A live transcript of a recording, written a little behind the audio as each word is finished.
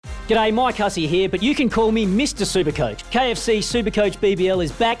G'day, Mike Hussey here, but you can call me Mr. Supercoach. KFC Supercoach BBL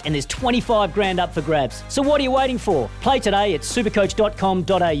is back and there's 25 grand up for grabs. So what are you waiting for? Play today at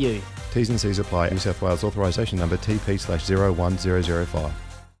supercoach.com.au. T's and C's apply. New South Wales authorisation number TP/01005.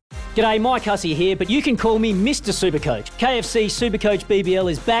 G'day, Mike Hussey here, but you can call me Mr. Supercoach. KFC Supercoach BBL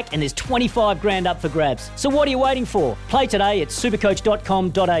is back and there's 25 grand up for grabs. So what are you waiting for? Play today at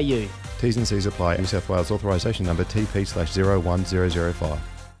supercoach.com.au. T's and C's apply. New South Wales authorisation number TP/01005.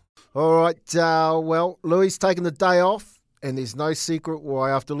 All right, well, Louis taking the day off, and there's no secret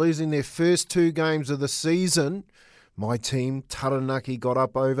why. After losing their first two games of the season, my team, Taranaki, got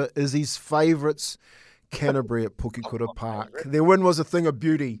up over Izzy's favourites, Canterbury at Pukekura Park. Their win was a thing of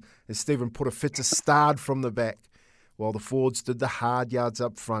beauty as Stephen put a fit to start from the back, while the forwards did the hard yards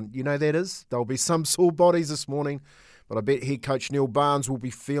up front. You know that is. There'll be some sore bodies this morning, but I bet head coach Neil Barnes will be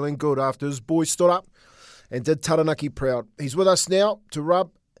feeling good after his boys stood up and did Taranaki proud. He's with us now to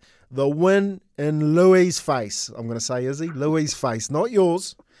rub the win in Louis' face. I'm going to say, Izzy, Louis' face, not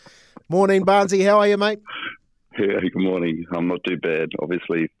yours. Morning, Barnesy. How are you, mate? Yeah, good morning. I'm not too bad.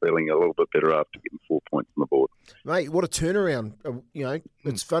 Obviously feeling a little bit better after getting 4 points on the board. Mate, what a turnaround.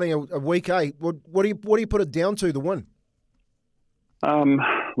 It's funny, a week 8. What do you put it down to, the win?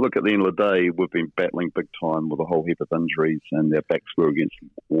 Look, at the end of the day, we've been battling big time with a whole heap of injuries, and our backs were against the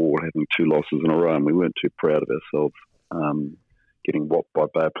wall, having 2 losses in a row, and we weren't too proud of ourselves. Getting whopped by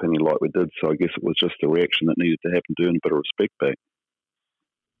Bay Plenty like we did, so I guess it was just a reaction that needed to happen to earn a bit of respect back.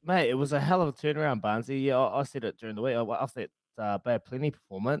 Mate, it was a hell of a turnaround, Barnesy. Yeah, I said it during the week. I said Bay Plenty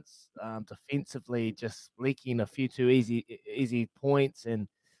performance, defensively just leaking a few too easy points, and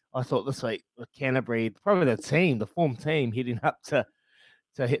I thought this week with Canterbury, probably the form team heading up to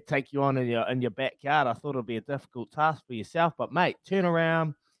take you on in your backyard. I thought it'd be a difficult task for yourself, but mate, turn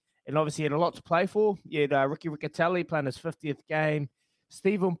around. And obviously, had a lot to play for. You had Ricky Riccatelli playing his 50th game.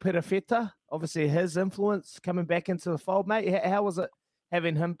 Stephen Perifeta, obviously his influence coming back into the fold. Mate, how was it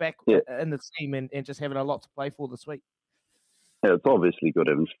having him back in the team and just having a lot to play for this week? Yeah, it's obviously good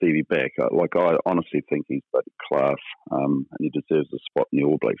having Stevie back. I honestly think he's bloody class, and he deserves a spot in the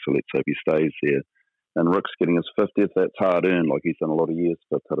All Blacks, so let's hope he stays there. And Rick's getting his 50th. That's hard-earned. Like, he's done a lot of years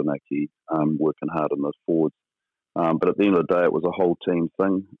for Taranaki, working hard on those forwards. But at the end of the day, it was a whole team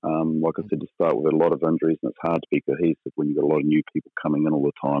thing. Like I said to start, we've had a lot of injuries, and it's hard to be cohesive when you've got a lot of new people coming in all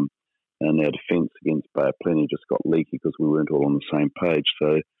the time. And our defence against Bay of Plenty just got leaky because we weren't all on the same page.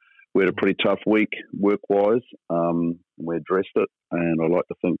 So we had a pretty tough week work-wise. We addressed it, and I like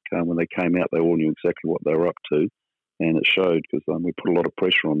to think when they came out, they all knew exactly what they were up to. And it showed because we put a lot of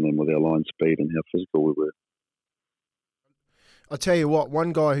pressure on them with our line speed and how physical we were. I tell you what,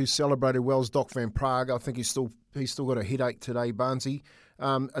 one guy who celebrated well is Doc Van Prague. I think he's still got a headache today, Barnesy.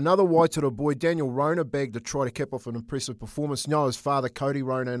 Another Waitara boy, Daniel Rona, bagged to try to cap off an impressive performance. You know, his father, Cody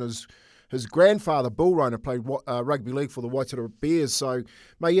Rona, and his grandfather, Bill Rona, played rugby league for the Waitara Bears. So,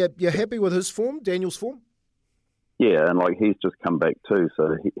 mate, you're happy with his form, Daniel's form? Yeah, and he's just come back too.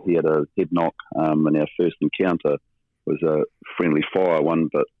 So he had a head knock in our first encounter. It was a friendly fire one,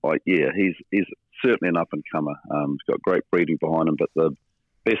 but he's certainly an up-and-comer. He's got great breeding behind him, but the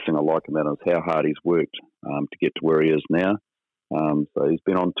best thing I like about him is how hard he's worked to get to where he is now. So he's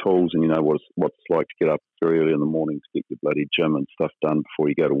been on tools, and you know what it's like to get up very early in the morning to get your bloody gym and stuff done before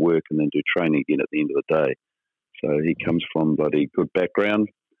you go to work and then do training again at the end of the day. So he comes from bloody good background,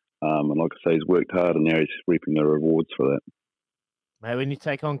 and like I say, he's worked hard, and now he's reaping the rewards for that. Mate, when you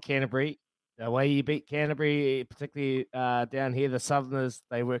take on Canterbury, the way you beat Canterbury, particularly down here, the Southerners,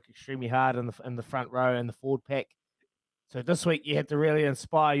 they work extremely hard in the front row and the forward pack. So this week you had to really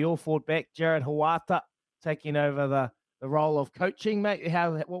inspire your forward back, Jared Hawata, taking over the role of coaching, mate.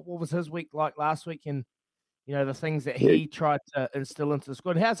 What was his week like last week, and you know the things that he tried to instill into the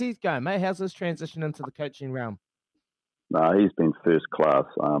squad? How's he going, mate? How's his transition into the coaching realm? No, he's been first class.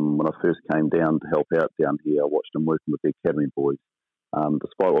 When I first came down to help out down here, I watched him working with the academy boys.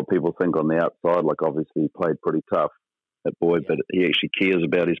 Despite what people think on the outside, obviously he played pretty tough, that boy, but he actually cares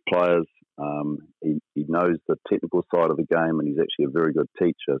about his players. He knows the technical side of the game, and he's actually a very good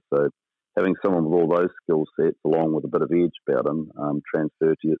teacher. So having someone with all those skill sets, along with a bit of edge about him,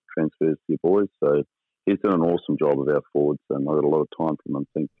 transfers to your boys. So he's done an awesome job of our forwards, and I've got a lot of time for him and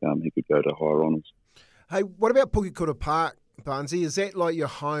think he could go to higher honours. Hey, what about Pukekura Park, Barnesy? Is that like your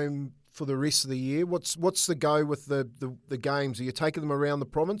home for the rest of the year? What's the go with the games? Are you taking them around the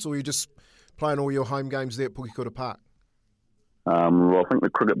province, or are you just playing all your home games there at Pukekura Park? Well, I think the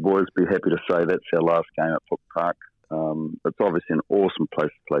cricket boys would be happy to say that's our last game at Puk Park. It's obviously an awesome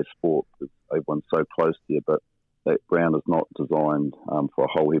place to play sport because everyone's so close to you, but that ground is not designed for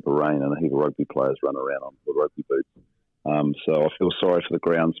a whole heap of rain and a heap of rugby players run around on with rugby boots. So I feel sorry for the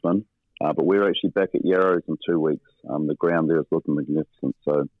groundsman. But we're actually back at Yarrows in 2 weeks. The ground there is looking magnificent.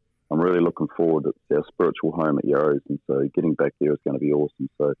 So I'm really looking forward. It's our spiritual home at Yarrows. And so getting back there is going to be awesome.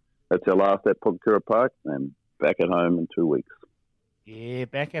 So that's our last at Pukekohe Park and back at home in 2 weeks. Yeah,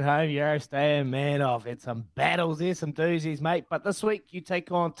 back at home, Yarrows Stadium, man. I've had some battles there, some doozies, mate. But this week you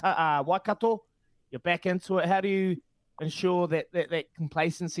take on Waikato. You're back into it. How do you ensure that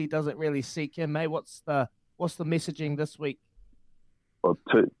complacency doesn't really seek in, mate? What's the messaging this week? Well,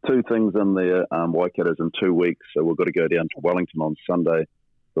 two things in there. Waikato's in 2 weeks, so we've got to go down to Wellington on Sunday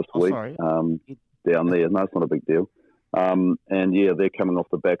this week. Sorry. Down there. No, it's not a big deal. And yeah, they're coming off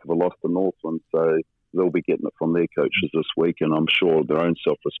the back of a loss to Northland, so they'll be getting it from their coaches this week, and I'm sure their own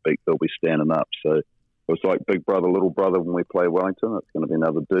self-respect, they'll be standing up. So it's like big brother, little brother when we play Wellington. It's going to be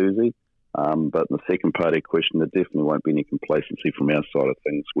another doozy. But in the second part of your question, there definitely won't be any complacency from our side of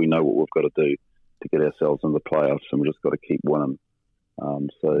things. We know what we've got to do to get ourselves in the playoffs, and we've just got to keep winning.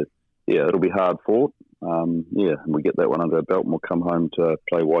 So, yeah, it'll be hard fought. And we get that one under our belt, and we'll come home to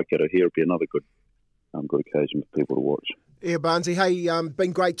play Waikato here. It'll be another good occasion for people to watch. Yeah, Barnesy, hey,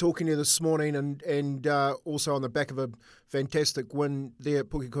 been great talking to you this morning, and also on the back of a fantastic win there at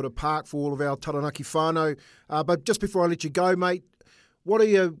Pukekohe Park for all of our Taranaki whānau. But just before I let you go, mate, what are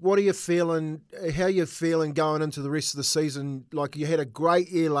you feeling? How are you feeling going into the rest of the season? Like, you had a great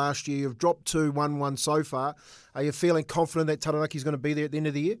year last year. You've dropped 2-1-1 so far. Are you feeling confident that Taranaki's going to be there at the end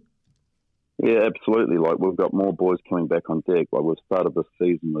of the year? Yeah, absolutely. Like, we've got more boys coming back on deck. Like, we've started this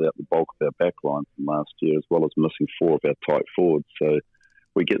season without the bulk of our back line from last year, as well as missing 4 of our tight forwards. So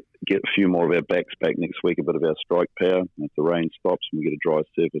we get a few more of our backs back next week, a bit of our strike power. And if the rain stops and we get a dry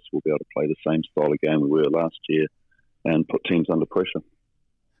surface, we'll be able to play the same style of game we were last year and put teams under pressure.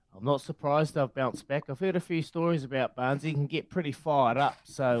 I'm not surprised they've bounced back. I've heard a few stories about Barnes. He can get pretty fired up.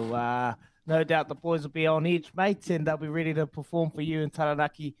 So no doubt the boys will be on edge, mate, and they'll be ready to perform for you in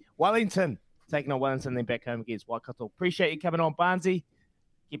Taranaki. Wellington, taking on Wellington, then back home against Waikato. Appreciate you coming on, Barnesy.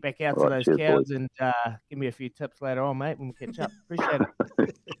 Get back out to those cows and give me a few tips later on, mate, when we catch up. Appreciate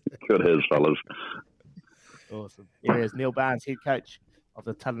it. Good as, fellas. Awesome. There is Neil Barnes, head coach of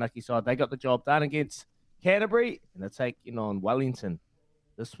the Taranaki side. They got the job done against Canterbury, and they're taking on Wellington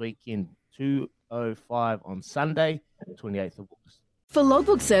this weekend, 2:05 on Sunday, 28th of August. For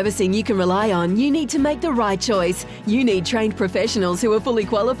logbook servicing you can rely on, you need to make the right choice. You need trained professionals who are fully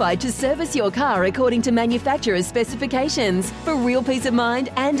qualified to service your car according to manufacturer's specifications. For real peace of mind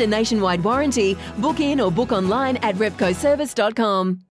and a nationwide warranty, book in or book online at repcoservice.com.